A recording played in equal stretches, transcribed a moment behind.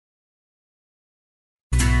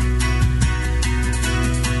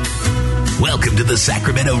Welcome to the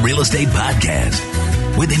Sacramento Real Estate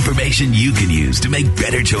Podcast, with information you can use to make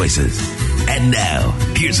better choices. And now,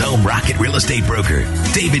 here's home rocket real estate broker,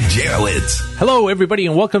 David Jarowitz. Hello, everybody,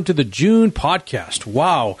 and welcome to the June podcast.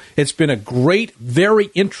 Wow, it's been a great, very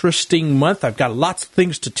interesting month. I've got lots of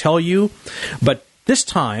things to tell you, but this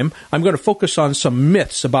time, I'm going to focus on some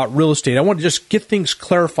myths about real estate. I want to just get things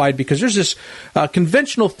clarified because there's this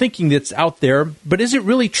conventional thinking that's out there, but is it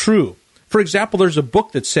really true? For example, there's a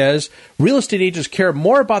book that says real estate agents care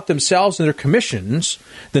more about themselves and their commissions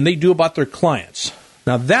than they do about their clients.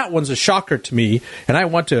 Now, that one's a shocker to me, and I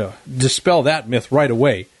want to dispel that myth right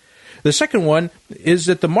away. The second one is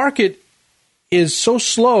that the market is so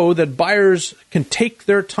slow that buyers can take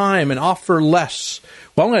their time and offer less.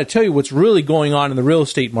 Well, I'm going to tell you what's really going on in the real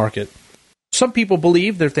estate market. Some people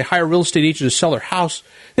believe that if they hire a real estate agent to sell their house,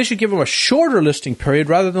 they should give them a shorter listing period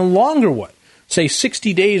rather than a longer one. Say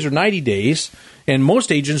 60 days or 90 days, and most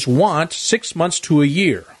agents want 6 months to a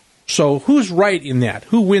year. So who's right in that?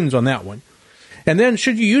 Who wins on that one? And then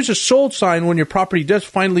should you use a sold sign when your property does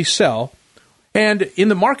finally sell? And in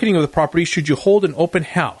the marketing of the property, should you hold an open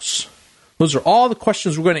house? Those are all the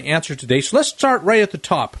questions we're going to answer today. So let's start right at the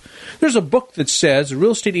top. There's a book that says that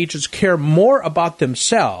real estate agents care more about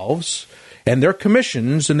themselves and their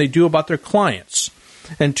commissions than they do about their clients.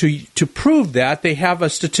 And to prove that, they have a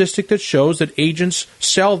statistic that shows that agents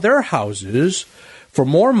sell their houses for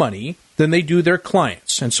more money than they do their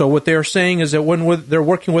clients. And so what they're saying is that when they're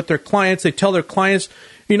working with their clients, they tell their clients,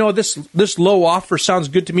 you know, this low offer sounds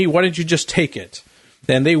good to me. Why don't you just take it?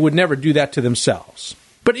 And they would never do that to themselves.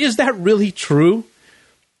 But is that really true?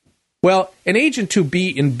 Well, an agent to be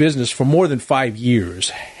in business for more than 5 years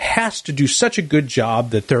has to do such a good job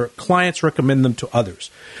that their clients recommend them to others.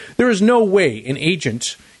 There is no way an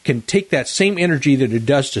agent can take that same energy that it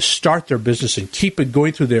does to start their business and keep it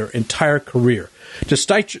going through their entire career. To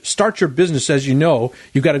start your business, as you know,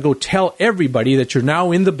 you've got to go tell everybody that you're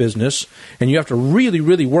now in the business, and you have to really,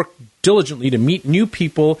 really work diligently to meet new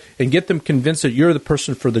people and get them convinced that you're the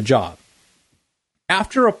person for the job.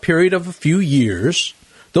 After a period of a few years,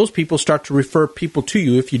 those people start to refer people to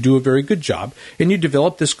you if you do a very good job, and you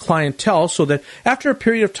develop this clientele so that after a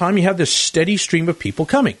period of time, you have this steady stream of people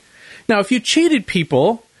coming. Now, if you cheated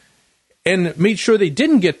people and made sure they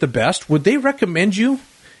didn't get the best, would they recommend you?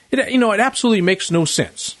 It absolutely makes no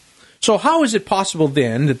sense. So how is it possible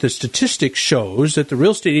then that the statistic shows that the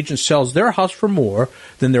real estate agent sells their house for more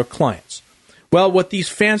than their clients? Well, what these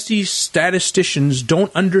fancy statisticians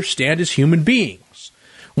don't understand is human beings.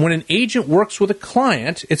 When an agent works with a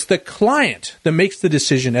client, it's the client that makes the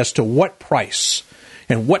decision as to what price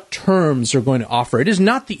and what terms they're going to offer. It is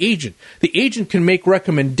not the agent. The agent can make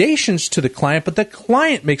recommendations to the client, but the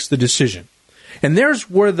client makes the decision. And there's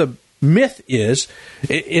where the myth is.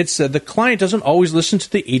 It's the client doesn't always listen to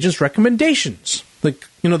the agent's recommendations. The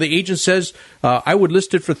agent says, I would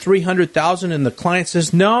list it for $300,000, and the client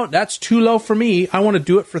says, no, that's too low for me. I want to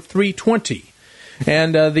do it for $320,000.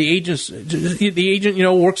 And the agent,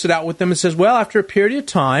 works it out with them and says, well, after a period of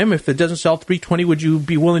time, if it doesn't sell $320,000, would you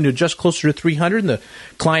be willing to adjust closer to $300,000? And the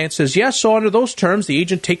client says, yes. So under those terms, the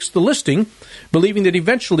agent takes the listing, believing that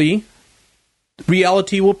eventually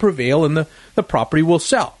reality will prevail and the property will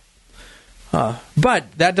sell.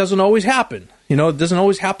 But that doesn't always happen. It doesn't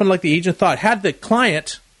always happen like the agent thought. Had the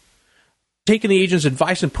client taken the agent's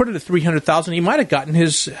advice and put it at $300,000, he might have gotten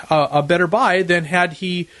his a better buy than had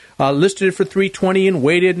he listed it for $320,000 and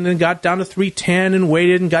waited, and then got down to $310,000 and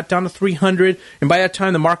waited and got down to $300,000, and by that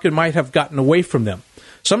time the market might have gotten away from them.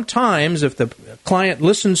 Sometimes, if the client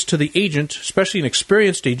listens to the agent, especially an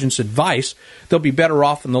experienced agent's advice, they'll be better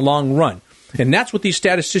off in the long run. And that's what these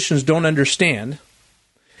statisticians don't understand,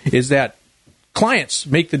 is that clients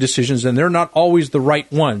make the decisions and they're not always the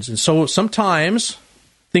right ones. And so sometimes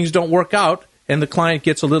things don't work out, and the client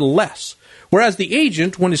gets a little less. Whereas the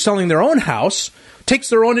agent, when he's selling their own house, takes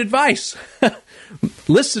their own advice,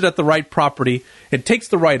 lists it at the right property, and takes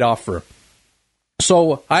the right offer.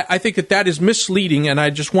 So I think that is misleading, and I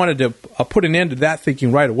just wanted to put an end to that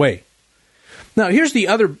thinking right away. Now, here's the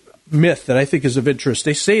other myth that I think is of interest.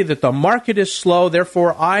 They say that the market is slow,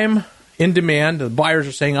 therefore I'm in demand. The buyers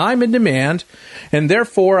are saying, I'm in demand, and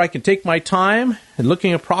therefore I can take my time in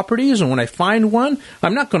looking at properties, and when I find one,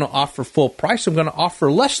 I'm not going to offer full price. I'm going to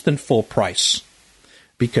offer less than full price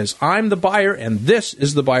because I'm the buyer, and this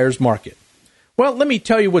is the buyer's market. Well, let me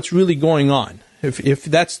tell you what's really going on, if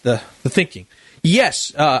that's the thinking.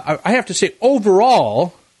 Yes, I have to say,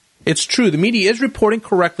 overall, it's true. The media is reporting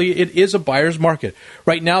correctly. It is a buyer's market.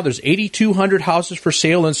 Right now, there's 8,200 houses for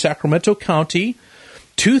sale in Sacramento County.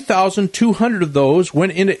 2,200 of those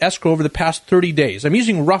went into escrow over the past 30 days. I'm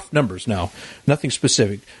using rough numbers now, nothing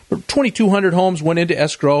specific. But 2,200 homes went into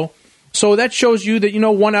escrow. So that shows you that,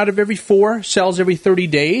 1 out of every 4 sells every 30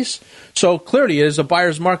 days. So clearly it is a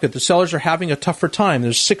buyer's market. The sellers are having a tougher time.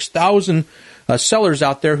 There's 6,000 sellers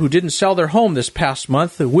out there who didn't sell their home this past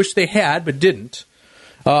month, who wish they had but didn't.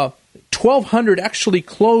 1,200 actually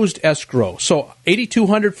closed escrow. So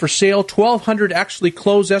 8,200 for sale, 1,200 actually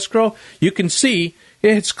closed escrow. You can see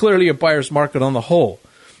it's clearly a buyer's market on the whole.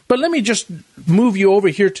 But let me just move you over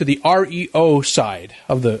here to the REO side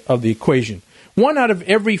of the equation. 1 out of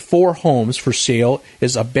every 4 homes for sale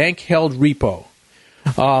is a bank-held repo.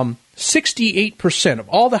 68% of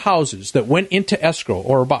all the houses that went into escrow,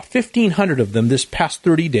 or about 1,500 of them this past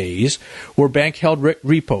 30 days, were bank-held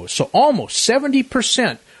repos. So almost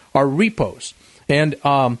 70% are repos. And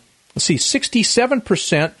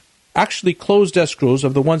 67% actually closed escrows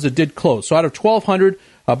of the ones that did close. So out of 1,200,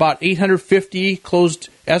 about 850 closed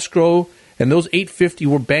escrow, and those 850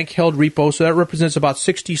 were bank-held repos, so that represents about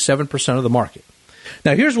 67% of the market.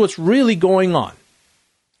 Now, here's what's really going on.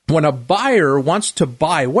 When a buyer wants to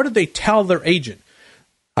buy, what do they tell their agent?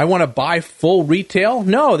 I want to buy full retail?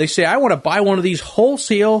 No, they say, I want to buy one of these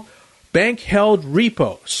wholesale bank-held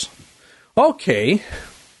repos. Okay,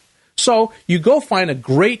 so you go find a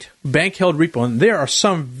great bank-held repo, and there are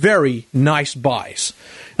some very nice buys.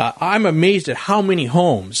 I'm amazed at how many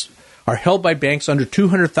homes are held by banks under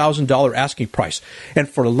 $200,000 asking price. And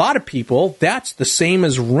for a lot of people, that's the same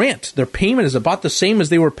as rent. Their payment is about the same as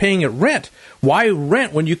they were paying at rent. Why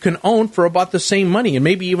rent when you can own for about the same money, and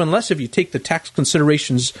maybe even less if you take the tax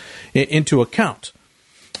considerations into account?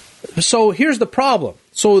 So here's the problem.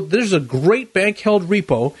 So there's a great bank-held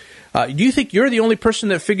repo. Do you think you're the only person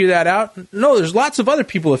that figured that out? No, there's lots of other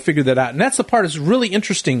people that figured that out, and that's the part that's really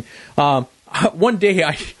interesting. One day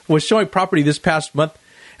I was showing property this past month,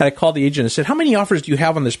 and I called the agent and said, how many offers do you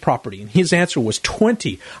have on this property? And his answer was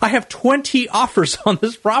 20. I have 20 offers on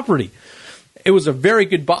this property. It was a very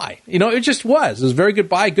good buy. It just was. It was a very good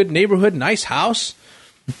buy, good neighborhood, nice house,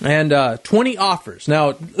 and 20 offers.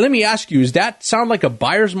 Now, let me ask you, does that sound like a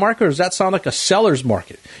buyer's market, or does that sound like a seller's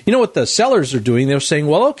market? You know what the sellers are doing? They're saying,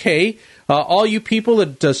 well, okay, all you people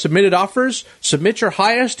that submitted offers, submit your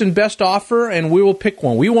highest and best offer, and we will pick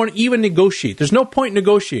one. We won't even negotiate. There's no point in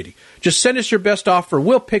negotiating. Just send us your best offer.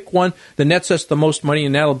 We'll pick one that nets us the most money,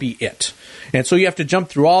 and that'll be it. And so you have to jump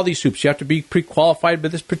through all these hoops. You have to be pre-qualified by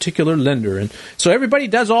this particular lender. And so everybody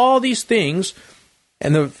does all these things,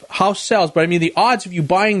 and the house sells. But the odds of you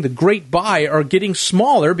buying the great buy are getting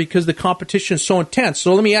smaller because the competition is so intense.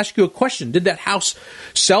 So let me ask you a question. Did that house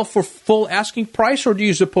sell for full asking price, or do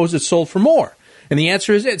you suppose it sold for more? And the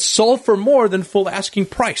answer is it sold for more than full asking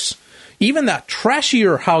price. Even the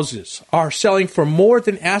trashier houses are selling for more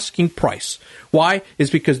than asking price. Why?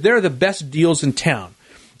 It's because they're the best deals in town.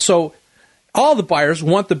 So all the buyers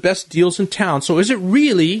want the best deals in town. So is it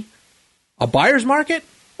really a buyer's market,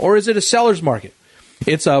 or is it a seller's market?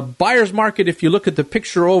 It's a buyer's market if you look at the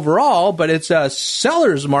picture overall, but it's a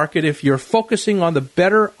seller's market if you're focusing on the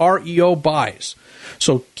better REO buys.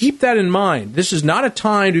 So keep that in mind. This is not a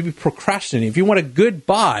time to be procrastinating. If you want a good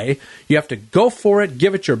buy, you have to go for it,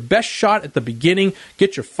 give it your best shot at the beginning,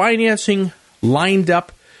 get your financing lined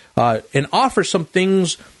up, and offer some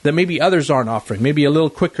things that maybe others aren't offering. Maybe a little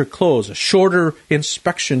quicker close, a shorter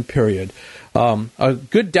inspection period. A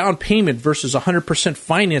good down payment versus 100%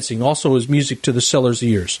 financing also is music to the seller's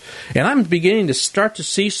ears. And I'm beginning to start to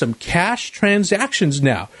see some cash transactions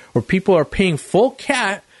now where people are paying full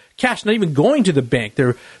cash, not even going to the bank.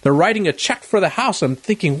 They're writing a check for the house. I'm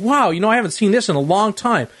thinking, wow, I haven't seen this in a long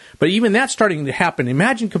time. But even that's starting to happen.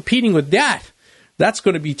 Imagine competing with that. That's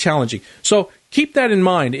going to be challenging. So keep that in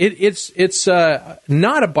mind. It's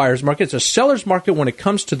not a buyer's market. It's a seller's market when it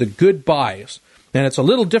comes to the good buys. And it's a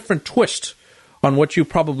little different twist on what you've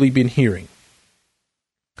probably been hearing.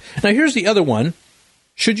 Now, here's the other one.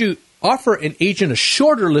 Should you offer an agent a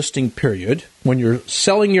shorter listing period when you're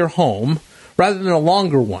selling your home rather than a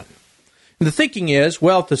longer one? And the thinking is,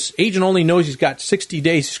 well, if this agent only knows he's got 60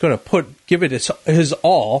 days, he's going to give it his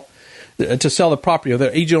all to sell the property. Or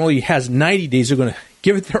the agent only has 90 days, they're going to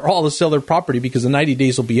give it their all to sell their property because the 90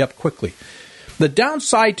 days will be up quickly. The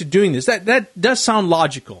downside to doing this, that does sound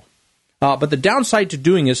logical, but the downside to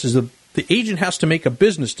doing this is the agent has to make a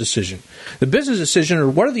business decision. The business decision are,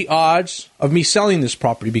 what are the odds of me selling this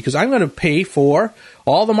property? Because I'm going to pay for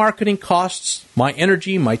all the marketing costs, my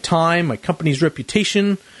energy, my time, my company's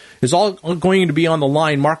reputation is all going to be on the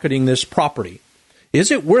line marketing this property.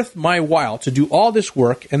 Is it worth my while to do all this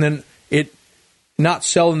work and then it not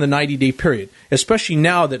sell in the 90-day period, especially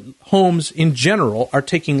now that homes in general are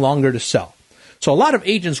taking longer to sell? So a lot of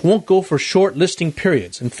agents won't go for short listing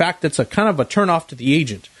periods. In fact, it's a kind of a turnoff to the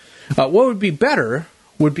agent. What would be better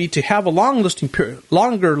would be to have a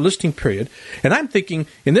longer listing period. And I'm thinking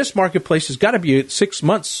in this marketplace, it's got to be 6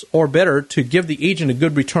 months or better to give the agent a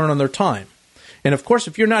good return on their time. And of course,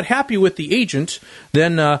 if you're not happy with the agent,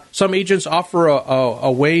 then some agents offer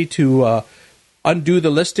a way to undo the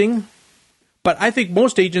listing. But I think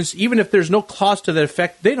most agents, even if there's no clause to that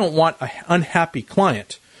effect, they don't want an unhappy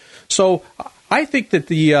client. So I think that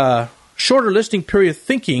the shorter listing period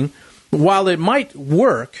thinking, while it might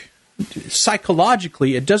work,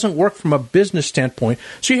 psychologically, it doesn't work from a business standpoint.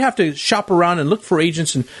 So you have to shop around and look for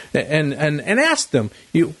agents and ask them,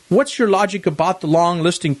 what's your logic about the long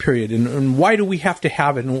listing period, and why do we have to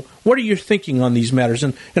have it, and what are you thinking on these matters,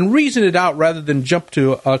 and reason it out rather than jump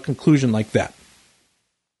to a conclusion like that.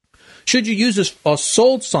 Should you use a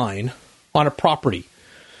sold sign on a property?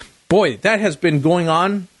 Boy, that has been going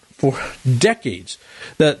on for decades.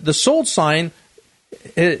 The sold sign,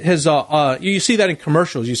 it has you see that in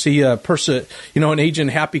commercials. You see a person, an agent,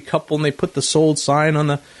 happy couple, and they put the sold sign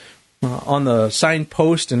on the sign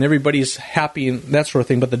post, and everybody's happy and that sort of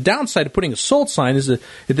thing. But the downside of putting a sold sign is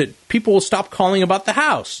that people will stop calling about the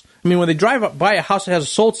house. I mean, when they drive by a house that has a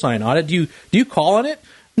sold sign on it, do you call on it?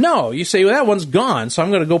 No, you say, well, that one's gone, so I'm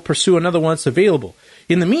going to go pursue another one that's available.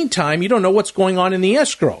 In the meantime, you don't know what's going on in the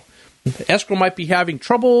escrow. The escrow might be having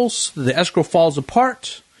troubles, the escrow falls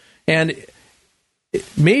apart, and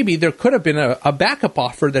maybe there could have been a backup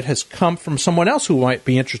offer that has come from someone else who might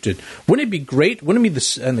be interested. Wouldn't it be great? Wouldn't it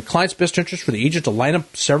be in the client's best interest for the agent to line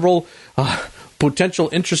up several potential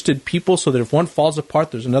interested people so that if one falls apart,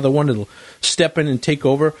 there's another one that'll step in and take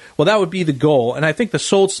over? Well, that would be the goal, and I think the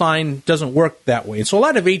sold sign doesn't work that way. And so a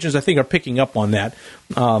lot of agents, I think, are picking up on that.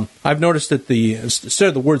 I've noticed that instead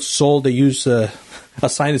of the word sold, they use a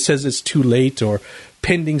sign that says it's too late or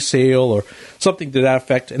pending sale or something to that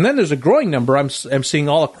effect. And then there's a growing number I'm seeing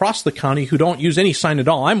all across the county who don't use any sign at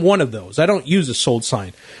all. I'm one of those. I don't use a sold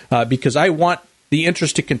sign because I want the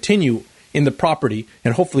interest to continue in the property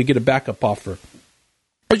and hopefully get a backup offer.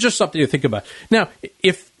 It's just something to think about. Now,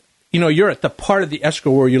 if you're at the part of the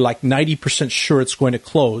escrow where you're like 90% sure it's going to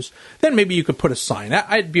close, then maybe you could put a sign.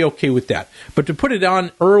 I'd be okay with that. But to put it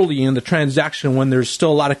on early in the transaction when there's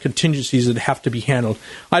still a lot of contingencies that have to be handled,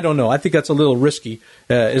 I don't know. I think that's a little risky,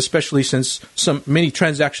 especially since many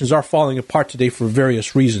transactions are falling apart today for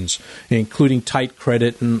various reasons, including tight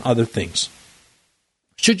credit and other things.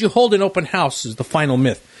 Should you hold an open house is the final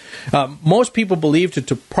myth. Most people believe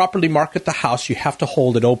to properly market the house, you have to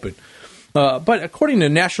hold it open. But according to the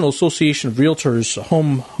National Association of Realtors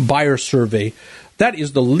Home Buyer Survey, that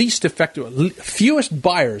is the least effective. Fewest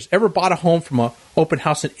buyers ever bought a home from an open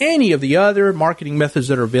house than any of the other marketing methods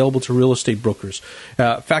that are available to real estate brokers.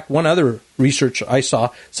 In fact, one other research I saw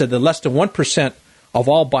said that less than 1% of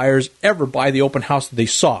all buyers ever buy the open house that they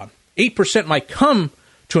saw. 8% might come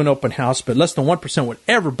to an open house, but less than 1% would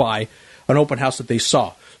ever buy an open house that they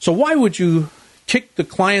saw. So why would you kick the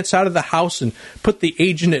clients out of the house and put the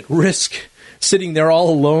agent at risk sitting there all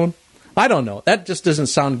alone? I don't know. That just doesn't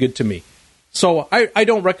sound good to me. So I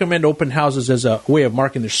don't recommend open houses as a way of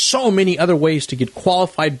marketing. There's so many other ways to get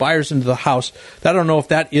qualified buyers into the house that I don't know if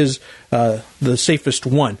that is the safest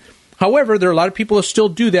one. However, there are a lot of people who still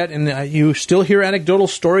do that, and you still hear anecdotal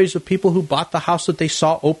stories of people who bought the house that they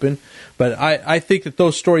saw open. But I think that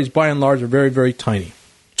those stories, by and large, are very, very tiny.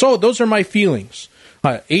 So those are my feelings.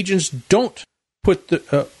 Agents don't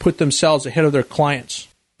put themselves ahead of their clients.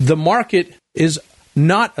 The market is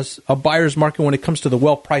not a buyer's market when it comes to the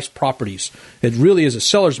well-priced properties. It really is a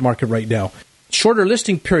seller's market right now. Shorter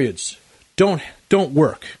listing periods don't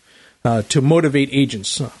work to motivate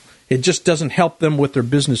agents. It just doesn't help them with their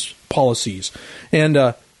business policies. And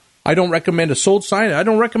I don't recommend a sold sign. I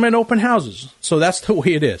don't recommend open houses. So that's the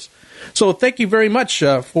way it is. So thank you very much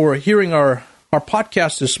for hearing our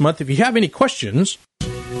podcast this month. If you have any questions,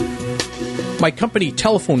 my company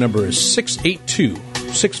telephone number is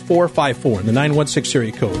 682-6454, the 916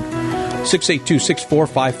 area code,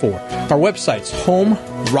 682-6454. Our website's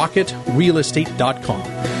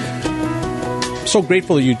homerocketrealestate.com. So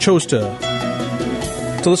grateful that you chose to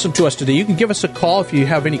listen to us today. You can give us a call if you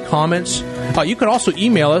have any comments. You can also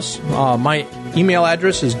email us. My email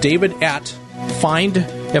address is david@find,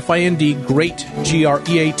 F-I-N-D, great,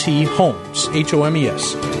 G-R-E-A-T, homes,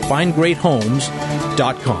 H-O-M-E-S,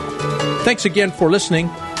 findgreathomes.com. Thanks again for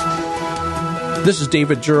listening. This is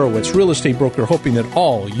David Jurowitz, real estate broker, hoping that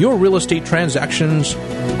all your real estate transactions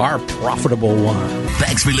are profitable ones.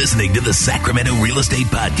 Thanks for listening to the Sacramento Real Estate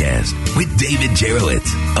Podcast with David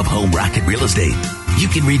Jurowitz of Home Rocket Real Estate. You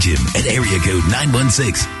can reach him at area code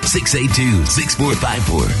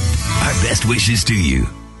 916-682-6454. Our best wishes to you.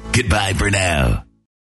 Goodbye for now.